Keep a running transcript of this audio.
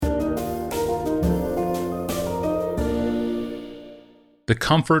The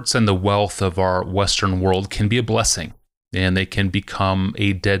comforts and the wealth of our Western world can be a blessing, and they can become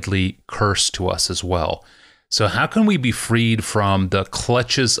a deadly curse to us as well. So how can we be freed from the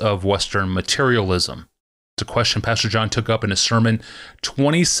clutches of Western materialism? It's a question Pastor John took up in a sermon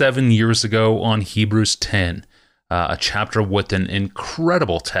 27 years ago on Hebrews 10, a chapter with an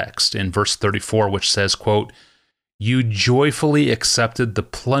incredible text in verse 34, which says, quote, "You joyfully accepted the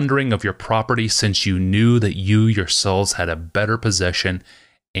plundering of your property since you knew that you yourselves had a better possession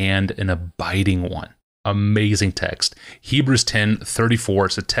and an abiding one." Amazing text. Hebrews 10:34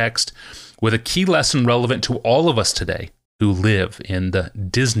 is a text with a key lesson relevant to all of us today who live in the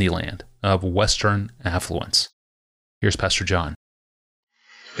Disneyland of Western affluence. Here's Pastor John.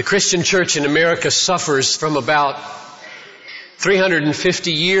 The Christian church in America suffers from about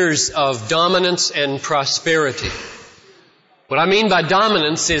 350 years of dominance and prosperity. What I mean by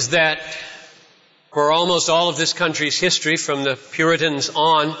dominance is that for almost all of this country's history, from the Puritans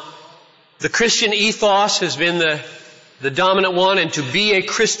on, the Christian ethos has been the dominant one, and to be a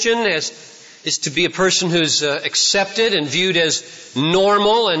Christian is to be a person who's accepted and viewed as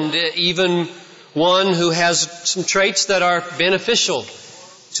normal, and even one who has some traits that are beneficial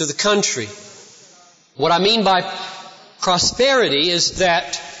to the country. What I mean by prosperity is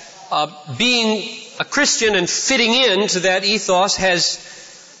that being a Christian and fitting into that ethos has,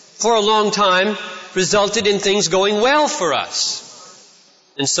 for a long time, resulted in things going well for us.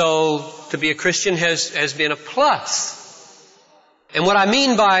 And so, to be a Christian has been a plus. And what I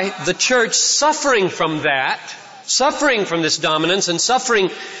mean by the church suffering from that, suffering from this dominance and suffering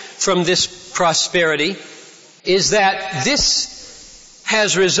from this prosperity, is that this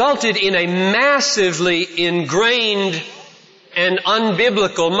has resulted in a massively ingrained and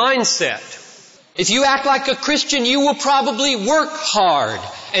unbiblical mindset. If you act like a Christian, you will probably work hard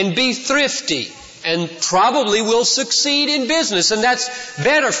and be thrifty and probably will succeed in business, and that's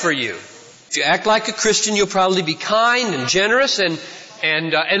better for you. If you act like a Christian, you'll probably be kind and generous, and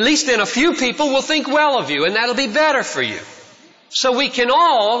at least then a few people will think well of you, and that'll be better for you. So we can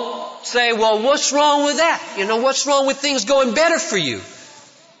all say, well, what's wrong with that? What's wrong with things going better for you?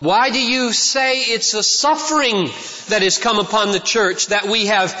 Why do you say it's a suffering that has come upon the church, that we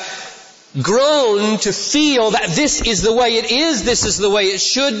have grown to feel that this is the way it is, this is the way it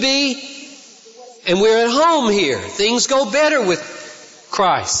should be, and we're at home here. Things go better with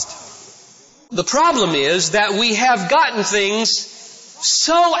Christ. The problem is that we have gotten things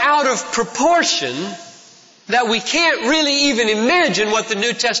so out of proportion that we can't really even imagine what the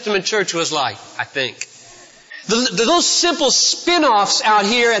New Testament church was like, I think. Those simple spin-offs out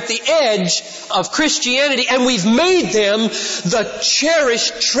here at the edge of Christianity, and we've made them the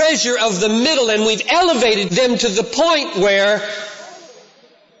cherished treasure of the middle, and we've elevated them to the point where,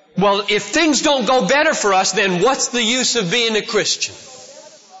 well, if things don't go better for us, then what's the use of being a Christian?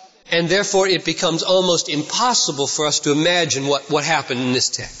 And therefore it becomes almost impossible for us to imagine what happened in this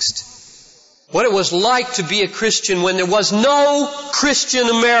text. What it was like to be a Christian when there was no Christian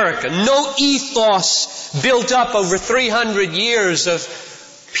America, no ethos built up over 300 years of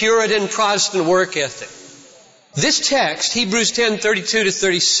Puritan Protestant work ethic. This text, Hebrews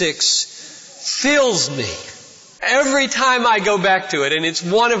 10:32-36, fills me. Every time I go back to it, and it's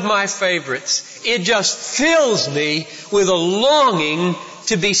one of my favorites, it just fills me with a longing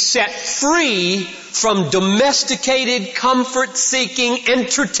to be set free from domesticated, comfort-seeking,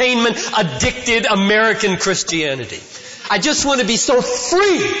 entertainment-addicted American Christianity. I just want to be so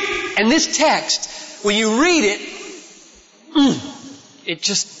free. And this text, when you read it, it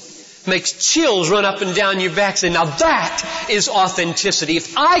just makes chills run up and down your back. Saying, now that is authenticity.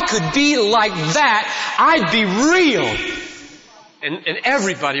 If I could be like that, I'd be real. And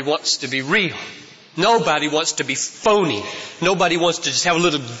everybody wants to be real. Nobody wants to be phony. Nobody wants to just have a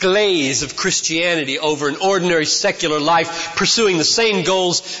little glaze of Christianity over an ordinary secular life, pursuing the same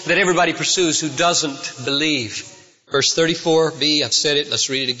goals that everybody pursues who doesn't believe. Verse 34b, I've said it, let's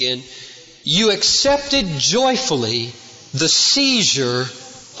read it again. You accepted joyfully the seizure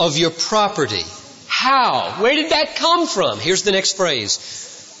of your property. How? Where did that come from? Here's the next phrase.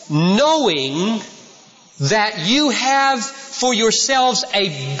 Knowing that you have for yourselves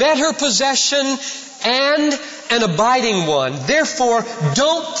a better possession and an abiding one. Therefore,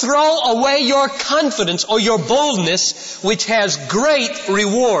 don't throw away your confidence or your boldness, which has great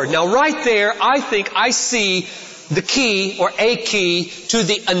reward. Now, right there, I think I see the key or a key to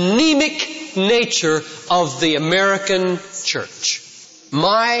the anemic nature of the American church.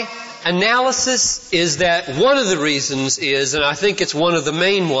 My analysis is that one of the reasons is, and I think it's one of the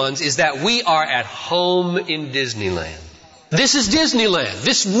main ones, is that we are at home in Disneyland. This is Disneyland.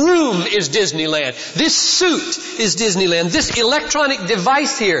 This room is Disneyland. This suit is Disneyland. This electronic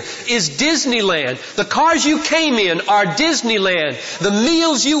device here is Disneyland. The cars you came in are Disneyland. The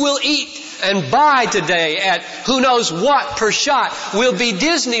meals you will eat and buy today at who knows what per shot will be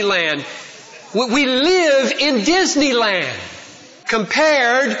Disneyland. We live in Disneyland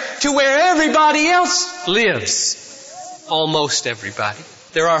compared to where everybody else lives. Almost everybody.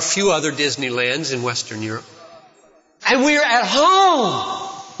 There are a few other Disneylands in Western Europe. And we're at home.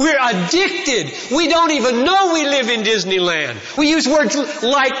 We're addicted. We don't even know we live in Disneyland. We use words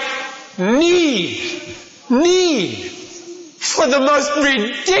like need for the most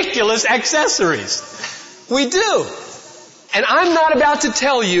ridiculous accessories. We do. And I'm not about to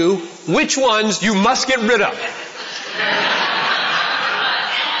tell you which ones you must get rid of.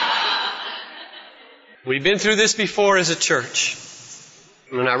 We've been through this before as a church.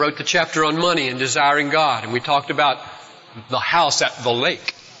 When I wrote the chapter on money and desiring God, and we talked about the house at the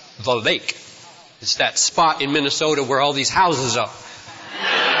lake. The lake. It's that spot in Minnesota where all these houses are.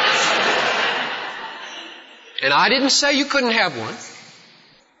 And I didn't say you couldn't have one.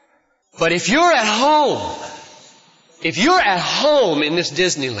 But if you're at home in this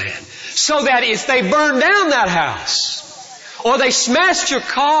Disneyland, so that if they burn down that house, or they smashed your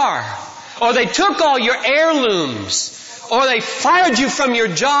car, or they took all your heirlooms, or they fired you from your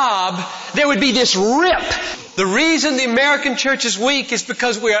job, there would be this rip. The reason the American church is weak is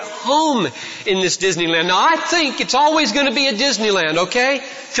because we're at home in this Disneyland. Now, I think it's always going to be a Disneyland, okay?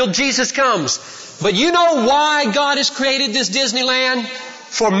 Till Jesus comes. But you know why God has created this Disneyland?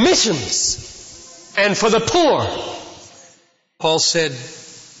 For missions and for the poor. Paul said,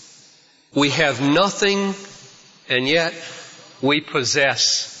 we have nothing and yet we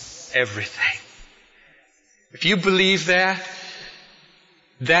possess everything. If you believe that,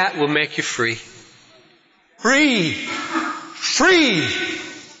 that will make you free. Free! Free!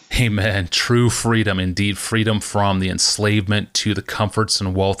 Amen. True freedom, indeed. Freedom from the enslavement to the comforts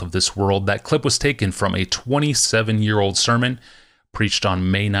and wealth of this world. That clip was taken from a 27-year-old sermon preached on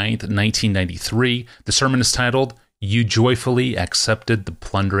May 9th, 1993. The sermon is titled, You Joyfully Accepted the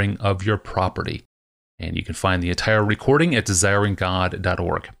Plundering of Your Property. And you can find the entire recording at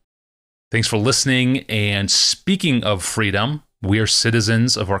desiringgod.org. Thanks for listening. And speaking of freedom, we are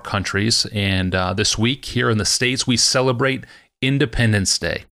citizens of our countries. And this week here in the States, we celebrate Independence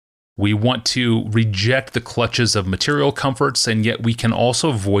Day. We want to reject the clutches of material comforts, and yet we can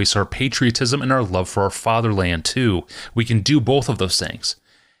also voice our patriotism and our love for our fatherland too. We can do both of those things.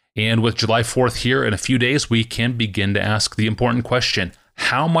 And with July 4th here in a few days, we can begin to ask the important question,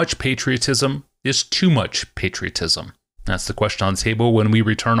 how much patriotism is too much patriotism? That's the question on the table when we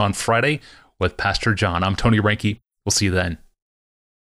return on Friday with Pastor John. I'm Tony Reinke. We'll see you then.